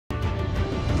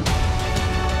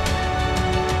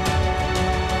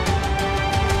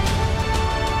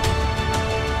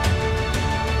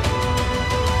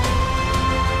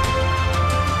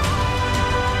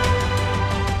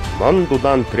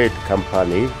МонДулаан Трейд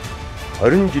компани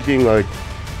 20 жилийн ойд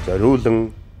зориулан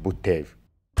бүтээв.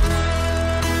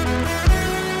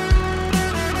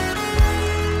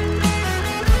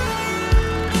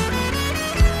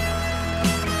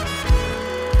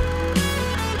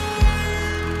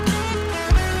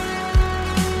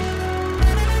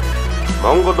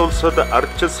 Монгол улсад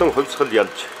ардчилсан хувьсгал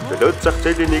ялж, төлөөт зах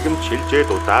зээлийн нийгэмд шилжээд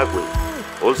удаагүй.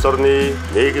 Улс орны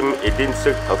нийгэм эдийн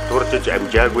засаг тогтворжиж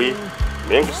амжаагүй.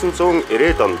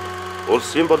 1990-ад онд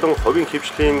улсын болон хувийн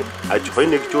хвшлийн аж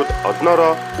ахуйн нэгжүүд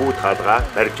олноороо үүд хаалгаа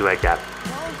барьж байжээ.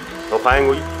 Тухайн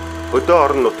үед хөдөө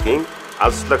орон нутгийн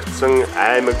алслагдсан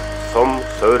аймаг, сум,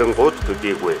 сойронгууд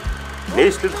төдийгүй.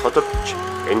 Нийслэл хотодч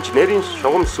инженерийн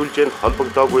шугам сүлжээнд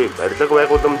холбогдоогүй барилга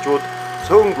байгууламжууд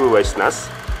цөөнгүй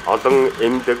байснаас олон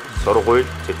эмнэлэг, сургууль,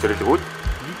 цэцэрлэгүүд,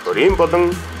 төрийн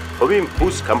болон хувийн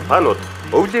бүс компаниуд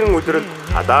өвлийн өдрөд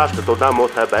хадаалт дулаан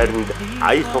муутай байранд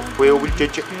ая тухгүй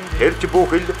өвлжиж, хэрж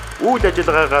бүхэл үйл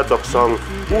ажиллагаагаа зогсоон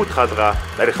үүд хаалгаа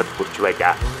барихад хүрч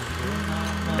байжээ.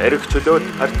 Эрх чөлөөт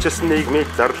ардчилсан нийгмийг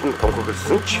зарлан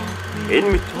тунхагласан ч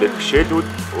энэ мэт бэрхшээлүүд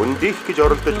өндийх гэж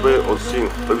оролдож буй улсын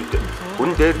хувьд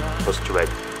хүн дээр тусч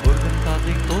байна.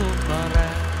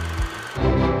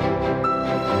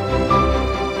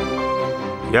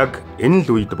 Яг энэ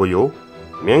л үед буюу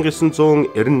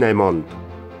 1998 онд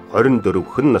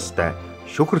 24 настай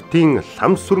шүхэртийн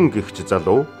ламсүрэн гэгч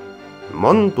залуу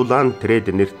МонДулаан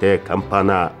Трейд нэртэй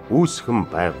компани үүсгэн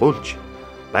байгуулж,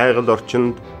 байгаль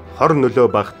орчинд хор нөлөө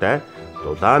багтай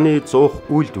дулааны зуух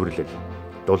үйлдвэрлэл,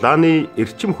 дулааны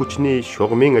эрчим хүчний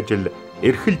шугамын ажил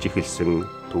эрхэлж эхэлсэн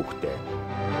түүхтэй.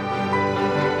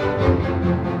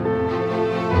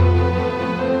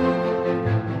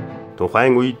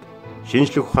 Тухайн үед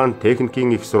шинжлэх ухаан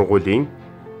техникийн их сургуулийн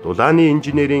дулааны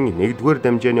инженерийн 1-р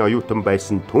дамжааны оюутан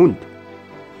байсан түүнд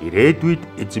ирээдүйд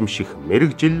эзэмших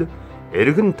мэрэгжил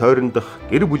эргэн тойрондох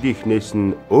гэр бүлийнхнээс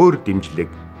нь өөр дэмжлэг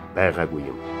байгаагүй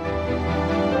юм.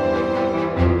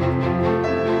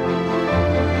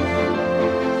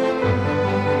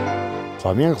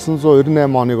 За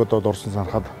 1998 оныг одоо дурсан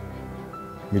санахад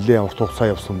нэлээд урт хугацаа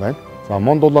явсан байна. За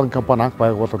МонДулаан компани анх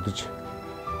байгуулагдаж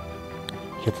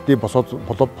Хятадын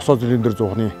босоо зүйн дээр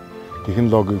зуухны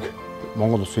технологиг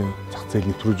Монгол улсын зах зээл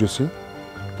нэвтрүүлж байсан.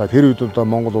 За тэр үед одоо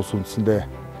Монгол улс үндсэндээ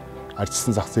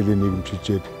ардчилсан зах зээлийн нийгэм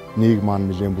шилжээд нийгэм маань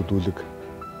нэлээд бүдүүлэг,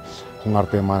 хүн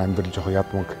ардын маань амьдрал жоох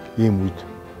ядмаг ийм үед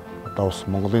одоо бас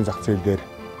Монголын зах зээл дээр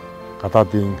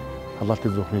гадаадын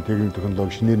халаалтын зуухны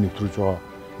технологи шинээр нэвтрүүлж байгаа.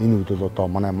 Энэ үед бол одоо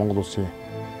манай Монгол улсын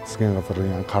засгийн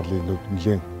газрын анхаарлын нөлөөд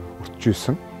нэлээд өртөж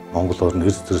байсан. Монгол орны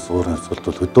эрс зэрэг суурин хэсгэлт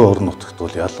бол хөдөө орон нутагт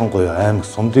бол ялангуяа аймаг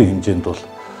сумдын хэмжээнд бол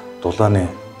дулааны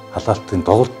халаалтын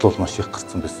доголдол бол маш их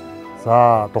гарсан байсан.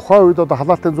 За тухайн үед одоо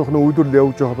халаалтын зуухны үйлдвэрлэл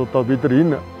явуулж байхад одоо бид нар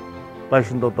энэ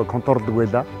байшинд одоо контролдог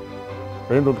байлаа.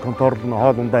 За энд бол контрол нь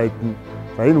хоол ундаа эдэн.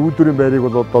 За энэ үйлдвэрийн байрыг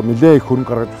бол одоо нэлээд их хөрөнгө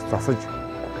гаргаж засаж,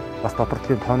 бас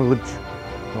тодорхойлын тоноглож,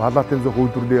 халаалтын зуух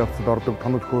үйлдвэрлэлийн явцад ордог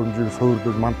тоног хөрөмжийг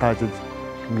суурьлж, монтажиж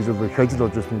ингэж бол их ажил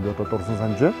болж байсныг одоо дурсан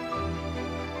санаж байна.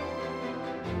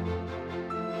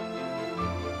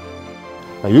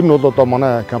 Ер нь бол одоо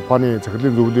манай компани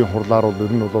захирлын зөвлөлийн хурлаар бол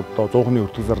ер нь бол одоо зуухны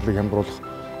өртөг зарлыг хямдруулах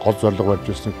гол зорилго барьж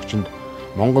ирсэн хүчинд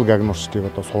Монгол гагнуурчдыг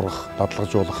одоо сургах,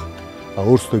 дадлагжуулах,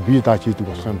 өөрсдөө бие дааж хийдэг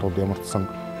болохын тулд ямар ч сан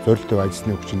зорилттой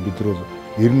ажилласны хүчинд бид нар бол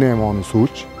 98 оны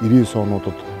сүүлч 99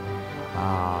 онуудад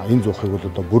энэ зуухыг бол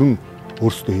одоо бүрэн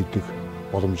өөрсдөө хийдэг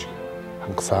боломж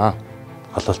хангасан.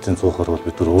 Халаалтын зуухаар бол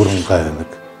бид нар Өрөнгай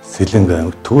аймаг, Сэлэнг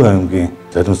аймаг, Төв аймгийн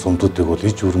зарим сумдуудыг бол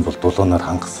иж өрн бол дулаанаар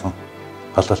хангасан.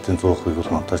 Халаалтын зуухыг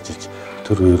бол монтажиж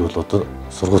тэр үеэр бол одоо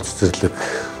сургууль цэцэрлэг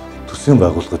төсвийн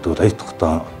байгууллагууд бол ая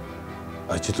тухтаа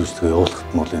ажил үйлчлэгээ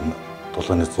явуулахад бол энэ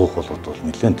дулааны зуух бол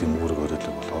нэлээд тийм үүрэг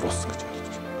өрөөлөг бол оруулсан гэж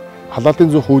ойлгож байна.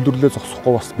 Халаалтын зуух үйлдвэрлэлээ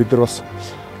зогсохгүй бас бид нар бас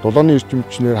дулааны эрчим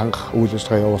хүчнээр хангах үйл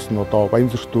ажиллагаа явуулсан одоо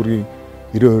Баянзүрх дүүргийн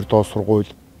 92 доод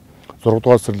сургууль 6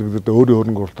 дугаар цэцэрлэгдээ өөрийн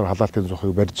хөрөнгө оруулалтаар халаалтын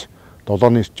зуухыг барьж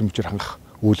дулааны эрчим хүчээр хангах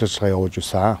үйл ажиллагаа явуулж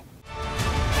байсан.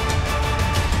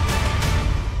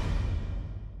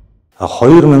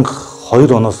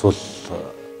 2002 оноос бол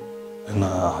энэ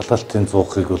халаалтын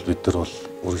зуухыг бол бид нар бол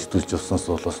үргэлжлүүлж явснаас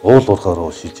бол бас уул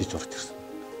уурхаараа шилжиж орж ирсэн.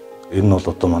 Энэ нь бол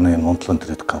одоо манай МонДулаан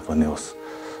Трейд компани бас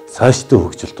цаашдын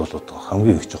хөгжилд бол одоо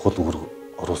хамгийн их чухал үүрэг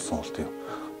оруулсан бол тийм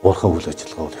уурхай үйл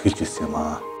ажиллагаа бол эхэлж ирсэн юм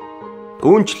аа.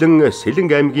 Түүнчлэн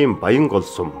Сэлэнг аймгийн Баянгол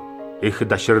сум, Их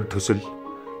Дашир төсөл,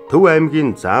 Төв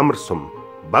аймгийн Заамар сум,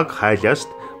 Баг хайлааст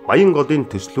Баянголын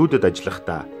төслүүдэд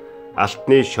ажиллахдаа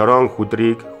алтны шорон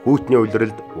хүдрийг хүйтний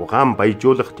улиралд угаан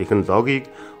баяжуулах технологиг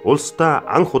улсдаа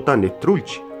анх удаа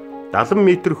нэвтрүүлж 70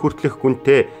 м хүртэлх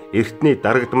гүнтэй эртний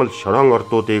дарагдмал шорон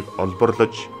ордуудыг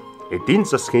олборлож эдийн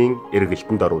засгийн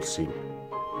эргэлтэнд оруулсан юм.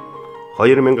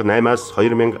 2008-аас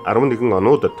 2011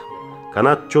 онуудад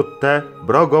канадчуудтай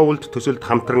Броговлд төсөлд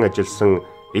хамтран ажилласан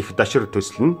их дашир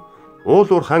төсөл нь уул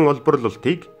уурхайн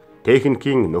олборлолтыг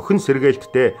техникийн нөхөн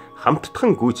сэргээлттэй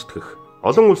хамттан гүйцэтгэх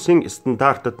олон улсын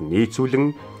стандартад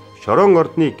нийцүүлэн шорон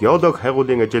ордны геолог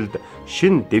хайгуулын ажилд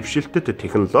шин дэвшилтэт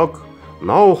технологи,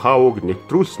 ноу-хауг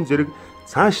нэвтрүүлсэн зэрэг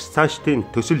цаашдын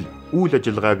төсөл үйл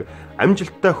ажиллагааг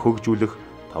амжилттай хөгжүүлэх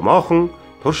томоохон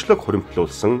туршлага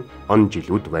хуримтлуулсан он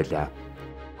жилүүд байлаа.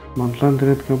 МонДулаан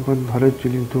Трейд компани 20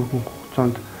 жилийн түүхэн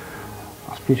хугацаанд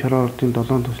албан шорон ордын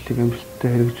 7 төслийг амжилттай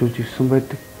хэрэгжүүлж ирсэн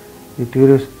байдаг.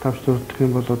 Эдгээрээс тавч дурдах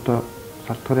юм бол одоо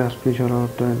Салтгарын албан шорон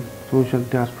орд байна, Зүүн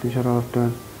шантын албан шорон орд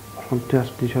байна, Бурхамтын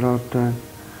албан шорон орд байна,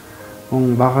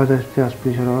 мөн Багаадастын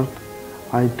албан шорон орд.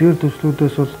 Эдгээр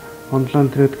төслүүдээс бол МонДулаан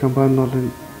Трейд компани бол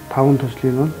 5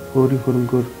 төслийг бол өөрийн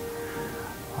хөрөнгөөр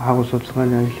хагас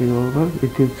судалгааны ажлыг явуулаад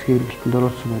эдийн засгийн эргэлтэнд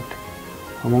оруулсан байдаг.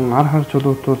 Мөн ар хар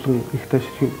чулуутуулан их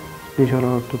ташрын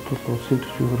шорон ордууд бол улсын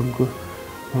төсвийн хөрөнгөөр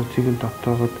нөөцийг нь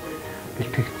тогтоогод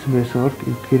бэлтгэгдсэн байсан орд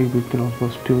эдгээрийг бид нар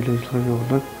холбоотой үйл ажиллагаа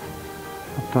явуулаад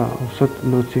одоо улсад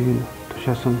нөөцийг нь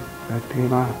тушаасан байдаг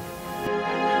юм аа.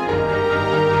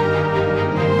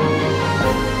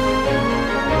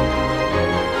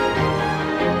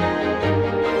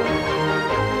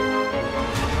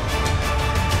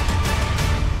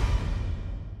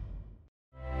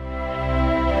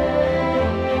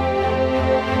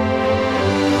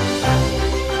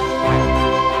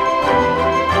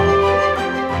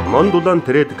 МонДулаан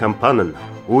Трейд компани нь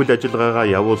үйл ажиллагаагаа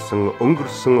явуулсан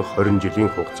өнгөрсөн 20 жилийн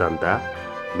хугацаанд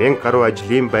 1000 гаруй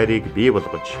ажлын байрыг бий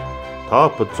болгож,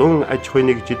 топ 100 аж ахуйн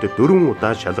нэгжид 4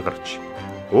 удаа шалгарч,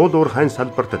 уул уурхайн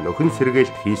салбарт нөхөн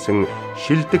сэргээлт хийсэн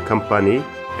шилдэг компани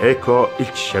Эко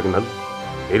элч шагнал,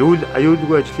 эрүүл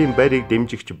аюулгүй ажлын байрыг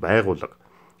дэмжигч байгууллага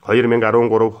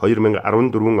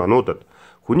 2013-2014 онуудад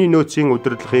хүний нөөцийн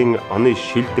удирдлагын оны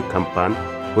шилдэг компани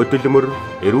хөдөлмөр,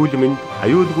 эрүүл мэнд,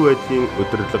 аюулгүй байдлын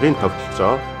удирдлагын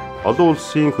тогтолцоо, олон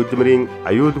улсын хөдөлмөрийн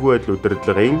аюулгүй байдал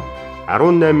удирдлагын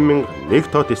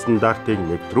 18,001 тот стандартыг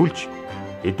нэвтрүүлж,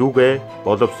 эдүүгээ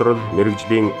боловсрол,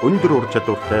 мэрэгжлийн өндөр ур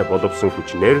чадвартай боловсон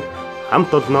хүчнээр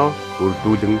хамт олноо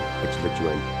үрдүүлэн ажиллаж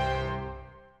байна.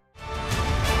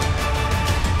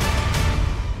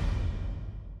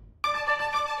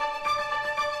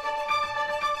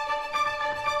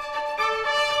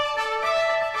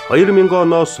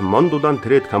 оноос МонДулаан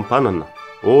Трейд компани нь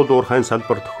уул уурхайн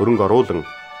салбарт хөрөнгө оруулан,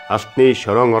 алтны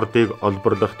шорон ордыг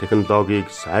олборлох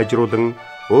технологиг сайжруулан,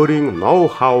 өөрийн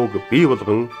ноу-хауг бий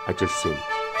болгон ажилласан юм.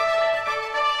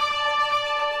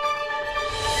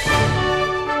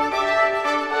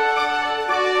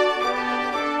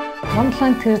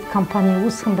 МонДулаан Трейд компани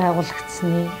үүсгэн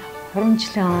байгуулагдсны 20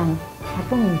 жилийн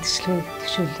албан мэдчлэгийг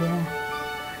төвшүүлье.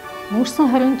 Өнгөрсөн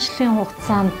 20 жилийн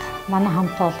хугацаанд манай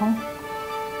хамт олон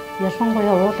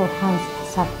ялангуяа уул уурхайн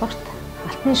салбарт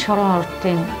алтны шорон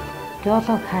ордын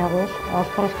геолог хайгуул,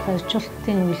 олборлолт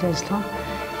барьжуулалтын үйл ажиллагаа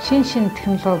шин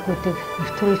технологиудыг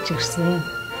нэвтрүүлж ирсэн юм.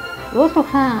 Уул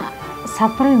уурхайн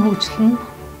салбарын хөгжил нь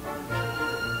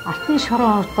алтны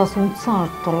шорон ордоос үндсэн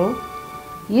орд руу,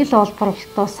 ил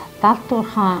олборлолтоос далд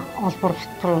уурхайн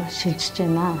олборлолт руу шилжиж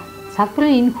байна.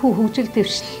 Салбарын энэхүү хөгжил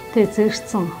дэвшилтэд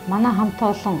зэрэгцсэн манай хамт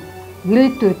олон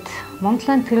ирээдүйд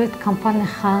МонДулаан Трейд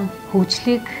компанийнхаа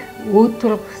хөгжлийг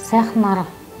өөдрөг сайхнаар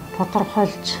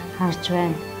тодорхойлж харж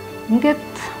байна.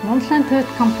 Ингээд МонДулаан Трейд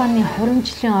компани 20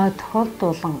 жилийн ой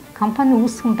тохиолдуулан компани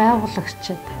үүсгэн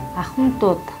байгуулагчид,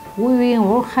 ахмадууд, үеийн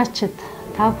уурхайчид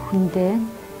та бүхэндээ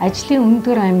ажлын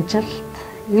өндөр амжилт,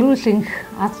 эрүүл энх,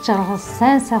 аз жаргал,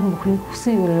 сайн бүхнийг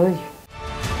хүсэн өрөөе.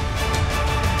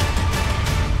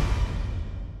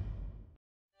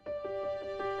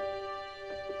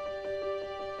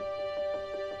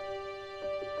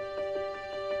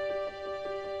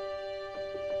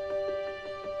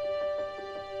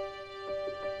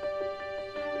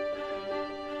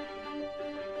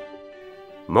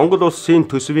 Монгол улсын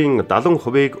төсвийн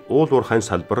 70%-ийг уул уурхайн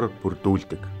салбар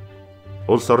бүрдүүлдэг.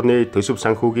 Улс орны төсөв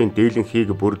санхүүгийн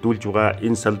дийлэнхийг бүрдүүлж байгаа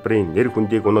энэ салбарын нэр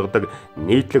хүндийг унагадаг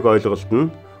нийтлэг ойлголт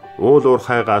нь уул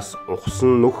уурхайгаас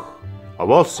ухсан нүх,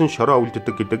 овоолсон шороо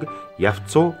үлддэг гэдэг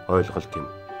явцуу ойлголт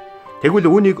юм. Тэгвэл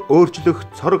үүнийг өөрчлөх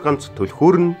цор ганц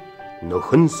түлхүүр нь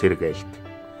нөхөн сэргээлт.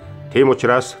 Тийм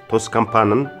учраас тус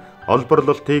компани нь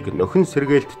олборлолтыг нөхөн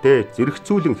сэргээлттэй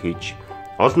зэрэгцүүлэн хийж,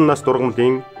 олон нас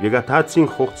дургамлын вегетацийн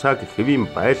хугацааг хэвийн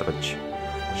байлгаж,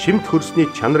 шимт хөрсний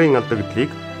чанарын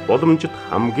алдагдлыг боломжит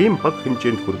хамгийн бага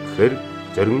хэмжээнд хүргэхээр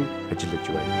зорин ажиллаж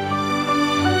байна.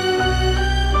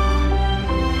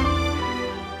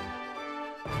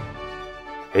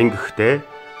 Ингэхдээ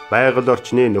байгаль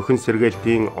орчны нөхөн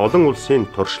сэргээлтийн олон улсын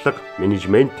туршлага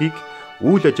менежментийг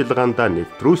үйл ажиллагаандаа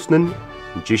нэвтрүүлсэн нь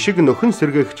жишг нөхөн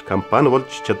сэргээгч компани болж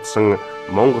чадсан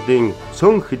Монголын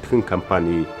цөөн хэдхэн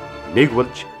компани нэг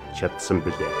болж чадсан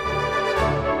билээ.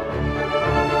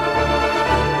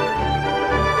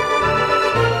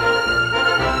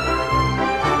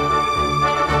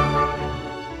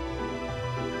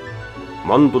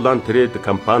 МонДулаан Трейд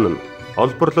компани нь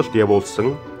олборлолт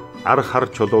явуулсан ар хар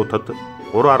чулуутад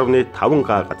 3.5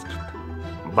 га газарт,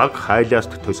 баг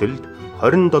хайлааст төсөлд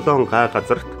 27 га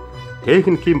газарт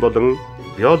техникийн болон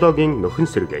биологийн нөхөн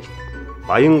сэргээлт,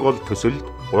 Баянгол төсөлд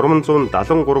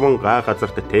 373 га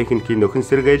газарт техникийн нөхөн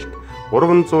сэргээлт,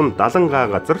 370 га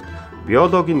газарт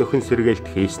биологийн нөхөн сэргээлт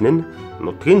хийсэн нь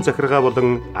нутгийн захиргаа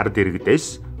болон ард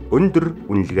иргэдээс өндөр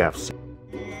үнэлгээ авсан.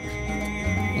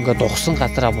 Ингээд ухсан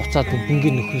газараа буцаад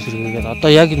бүгднийг нөхөн сэргээгээд одоо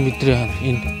яг энэ мэдрээ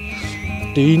энэ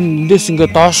эндээс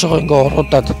ингээд доошоо ингээд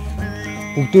уруудаад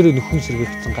бүгдээрээ нөхөн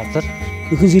сэргээгдсэн газар.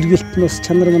 Нөхөн сэргээлт нь бас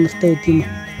чанар манартай гэдэг юм.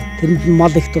 Тэрэнд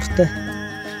мал их дуртай.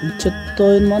 Энд одоо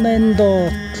энэ манай энэ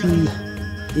доотлын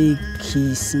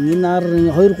хийсэн. Энэ ар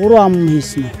 2-3 ам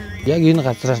хийсэн. Яг энэ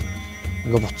газараар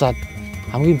ингээд буцаад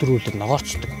хамгийн түрүүлэг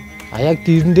ногоочдөг. А яг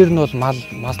дэрэн дээр нь бол мал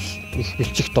их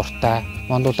бэлчих дуртай.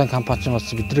 МонДулаан компани ч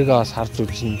бас бидрийгээ бас харж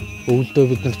үзэн өвөлдөө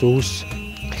биднэрт өвс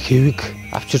хэвэг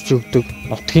авчирч өгдөг.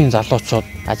 Нутгийн залуучууд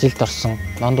ажилд орсон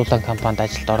МонДулаан компанид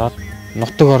ажилд ороод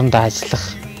нутаг орондоо ажиллах,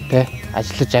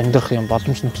 ажиллаж амьдрах юм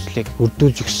боломж нөхцөлийг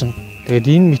өрдүүлж өгсөн.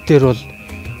 Тэгээд энэ мэтэр бол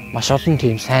маш олон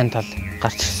тийм сайн тал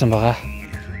гарч ирсэн байгаа.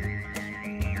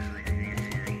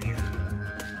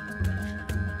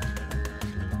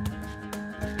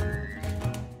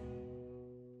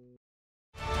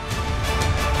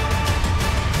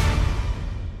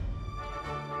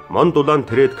 МонДулаан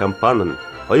Трейд компани нь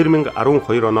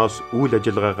 2012 оноос үйл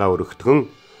ажиллагаагаа өргөтгөн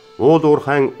уул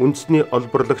уурхайн үндэсний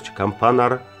олборлагч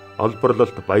компаниар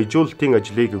олборлолт баяжуулалтын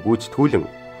ажлыг гүйцэтгүүлэн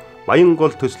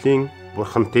Баянгол төслийн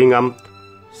Бурхантын амт,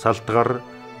 Салтгар,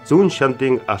 Зүүн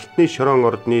шандын Алтны шорон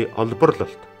ордны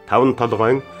олборлолт, Таван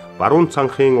толгойн Баруун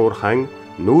цанхын уурхайн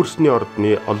нүүрсний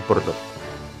ордны олборлолт,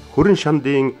 Хүрэн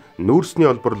шандын нүүрсний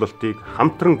олборлолтыг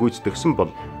хамтран гүйцэтгэсэн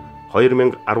бол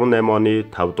 2018 оны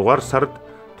 5 дугаар сард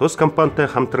тус компанитай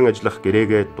хамтран ажиллах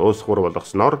гэрээгээ дуусгуур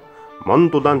болгосноор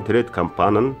МонДулаан Трейд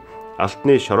компани нь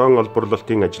Алтны шорон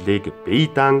олборлолтын ажлыг бие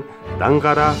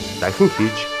дангаараа дахин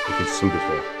хийж эхэлсэн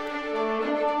билээ.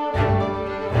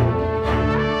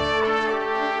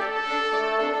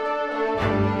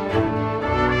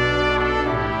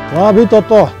 За бид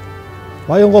одоо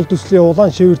Баянгол төслийн улаан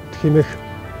шивэрт хэмээх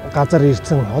газар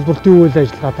ирсэн холбогдсон үйл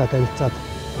ажиллагаатай танилцаад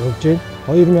явж байна.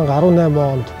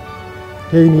 2018 онд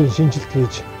техникийн шинжилт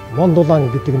хийж МонДулаан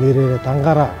гэдэг нэрээр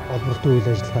дангаараа холбогдсон үйл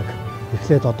ажиллагааг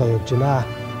эхлээд одоо явж байна.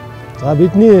 За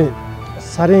бидний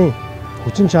сарын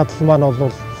хүчин чадал маань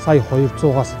бол сая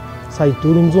 200-аас сая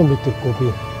 400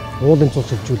 м3 уулын цус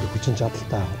шилжүүлэх хүчин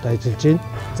чадалтай одоо ажиллаж байна.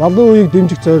 Залуу үеийг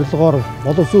дэмжих зорилгоор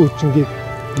боловсон хүчингийг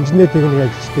инженер техник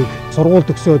ажилчдыг сургууль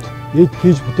төгсөөд эд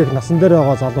хийж бүтээх насан дээр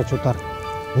байгаа залуучуудаар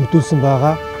өгдүүлсэн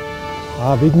байгаа.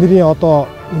 Бидний одоо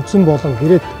үндсэн болон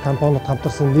гэрээт компаниуд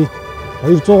хамтарсан нийт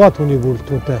 200 төгрөгийн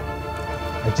бүрэлдэхүүнтэй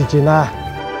ажиллаж байна.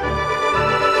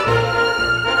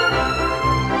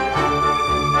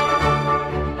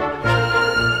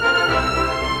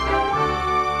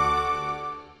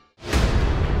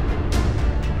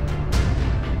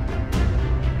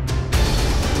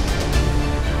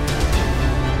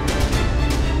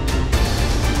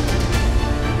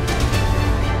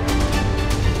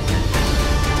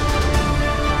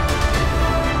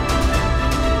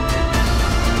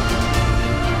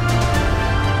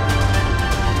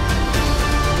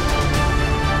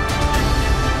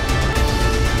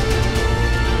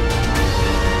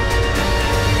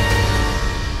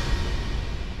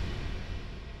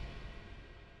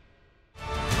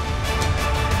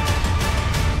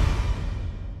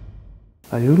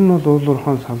 Ер нь бол уул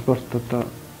уурхайн салбарт одоо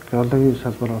геологийн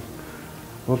салбар бол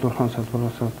уул уурхайн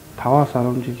салбараас 5-аас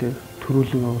 10 жилээр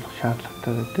төрүүлэн явуулах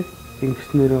шаардлагатай байдаг.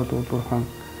 Ингэснээр бол уул уурхайн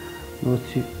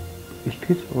нөөцийг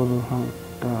бэлтгэж уул уурхайн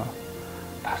одоо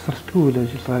тасралтгүй үйл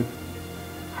ажиллагааг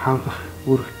хангах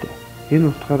үүрэгтэй. Энэ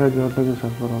утгаараа геологийн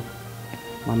салбар бол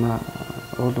манай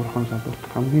уул уурхайн салбарт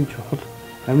хамгийн чухал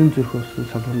амин зүрх болсон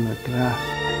салбар нь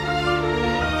байдаг.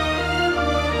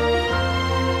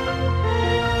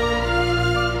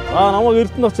 Намайг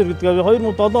Эрдэнэ Очир гэдэг. Би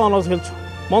 2007 оноос эхэлж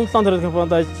МонДулаан Трейд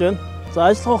компанид ажиллаж байна. За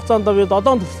ажиллах хугацаанд би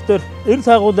додоон төсөлтөөр эрг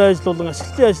хайгуулын ажил болон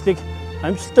ашиглалтын ажлыг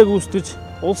амжилттай гүйцэтгэж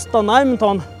улсдаа 8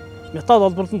 тонн металл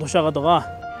олборлон тушаагаад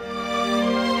байгаа.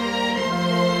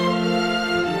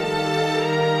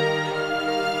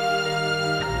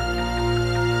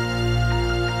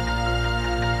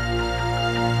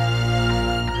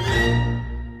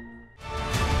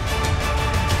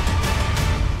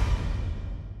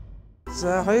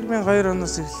 За 2002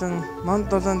 оноос эхлэн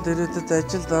МонДулаан Трейдэд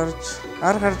ажилд орж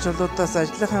ар хар чулуудаас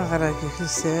ажлынхаа гарааг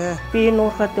эхэлсэн. Би энэ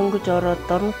уурхай дөнгөж ороод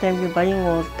Дорнот аймгийн Баян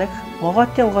уул дахь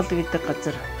Моготын гол гэдэг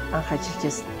газар анх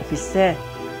ажиллаж эхэлсэн.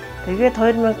 Тэгээд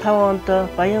 2005 онд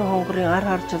Баян хонгорын ар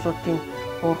хар чулуутын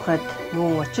уурхайд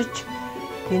нүүн очиж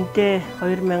тэнтэй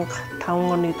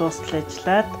 2005 оны дуустал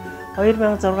ажиллаад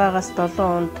 2006-аас 7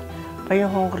 онд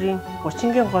Баян хонгорын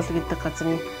 30-гийн гол гэдэг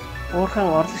газрын уурхайн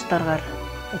орлогч даргаар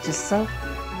ажилласан.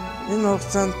 Энэ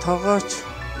хугацаанд тогооч,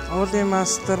 уулын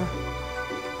мастер,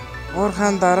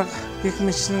 уурхайн дарга гэх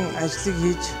мэтлэн ажлыг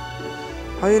хийж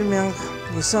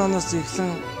 2009 оноос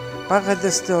эхлэн бага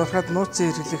халиастай уурхайд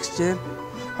нууцын эрхлэгчээр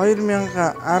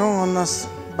 2010 оноос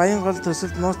Баян гол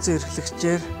төсөлд нууцын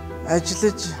эрхлэгчээр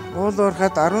ажиллаж уул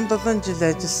уурхайд 17 жил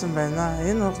ажилласан байна.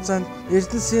 Энэ хугацаанд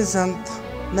Эрдэнэсийн санд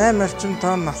 8 орчим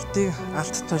тонн алтыг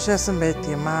алт тушаасан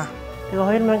байдаг юм аа.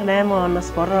 Тэгээ 2008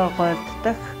 оноос Бороо гойд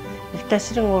дахь их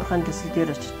ташрын уурхайн төсөл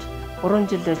дээр очиж 3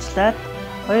 жил ажиллаад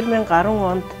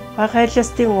 2010 онд бага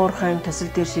хайлаастын уурхайн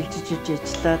төсөл дээр шилжиж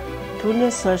ажиллаад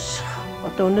түүнээс хойш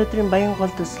одоо өнөөдрийн Баян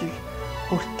гол төсөл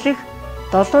хүртэлх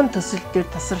 7 төсөл дээр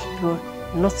тасралтгүй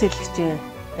нууцын эрхлэгчийн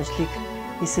ажлыг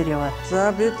хийсээр яваад.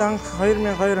 За бид анх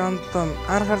 2002 онд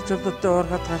ар хар чулуутай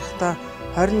уурхайд гарахдаа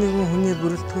 21 хүний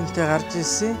бүрэлдэхүүнтэй гарч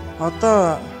ирсэн.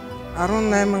 Одоо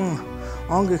 18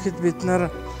 он гэхэд бид нар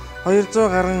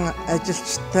 200 гаруй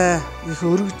ажилчтай их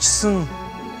өргөжсөн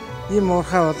ийм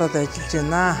уурхай болоод ажиллаж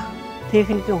байна.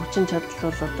 Техникийн хүчин чадал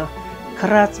бол одоо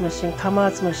краз машин,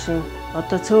 камаз машин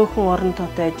одоо цөөхөн орон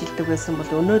тоотой ажилладаг байсан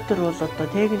бол өнөөдөр бол одоо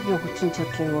техникийн хүчин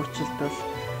чадлын өөрчлөлт бол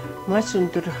маш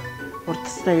өндөр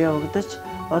урдастай явагдаж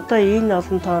одоо энэ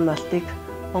олон тоон алтыг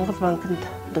Монгол банкнд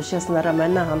тушааснараа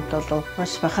манай хамт олон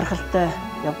маш бахархалтай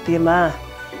явдаг юм аа.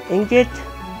 Ингээд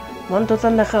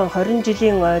МонДулааныхаа 20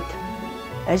 жилийн ойд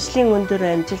ажлын өндөр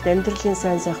амжилт, амьдралын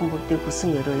сайн сайхан бүгдийг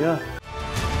хүсэн өрөөё.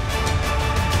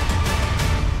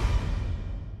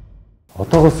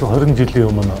 Одоогоос 20 жилийн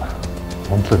өмнө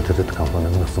МонДулаан Трейд компани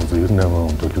 1998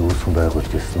 онд үүсгэн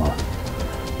байгуулж ирсэн нь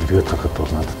эргээд харахад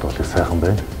бол надад бол сайхан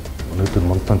байна. Өнөөдөр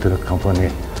МонДулаан Трейд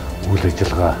компани үйл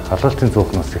ажиллагаа халаалтын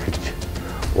зуухнаас эхэлж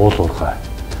уул уурхай,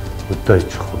 өдөө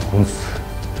аж ахуй, хүнс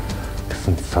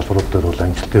гэсэн салбарууд дээр бол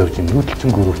амжилттай явж байгаа.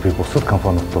 Нүүдэлчин группийг бусад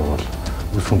компаниудтай бол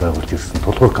үүсгэн байгуулж ирсэн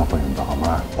тулгуур компани юм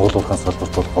байна. Уул уурхайн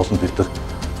салбарт бол олон бид нар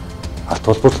алт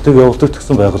холбоотлолтыг явуулдаг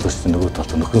гэсэн байгуулагчдын нөгөө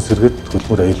талд нөхөн сэргээд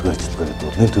хөлбөр аюулгүй ажиллагаа гэдэг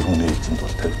бол нэг төрлийн ээлжинд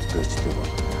бол тавигддаг ажлыг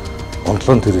бол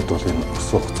МонДулаан Трейд бол энэ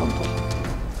өсвөх хугацаанд бол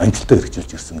амжилттай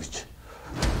хэрэгжүүлж ирсэн гэж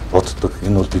боддог.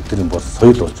 Энэ бол бидний бол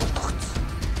соёл болж тогтсон.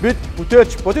 Бид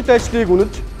бүтээлч бодит ажлыг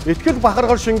үнэлж ихтгэл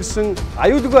бахархал шингэсэн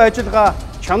аюулгүй ажиллагаа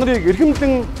чанарыг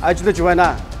эрхэмлэн ажиллаж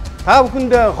байна. Та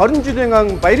бүхэнд 20 жилийн ан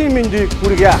баярын мэндийг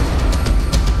хүргье.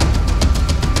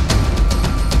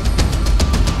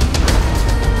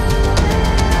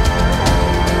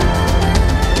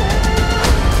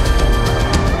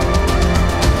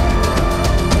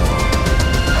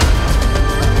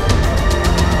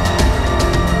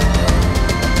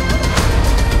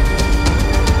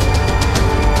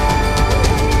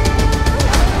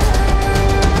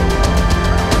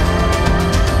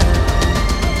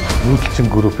 Нүүдэлчин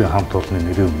группийн хамт олонны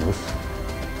нэрийн өмнөөс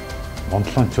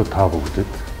МонДулаанчууд та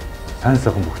бүгдэд сайн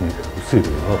сайхан бүхнийг хүсье.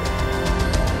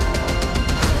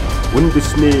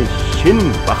 Үндэсний шин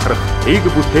бахарх ийг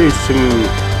бүтээсэн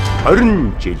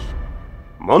 20 жил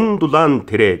МонДулаан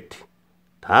Трейд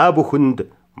та бүхэнд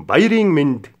баярын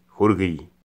мэнд хүргэе.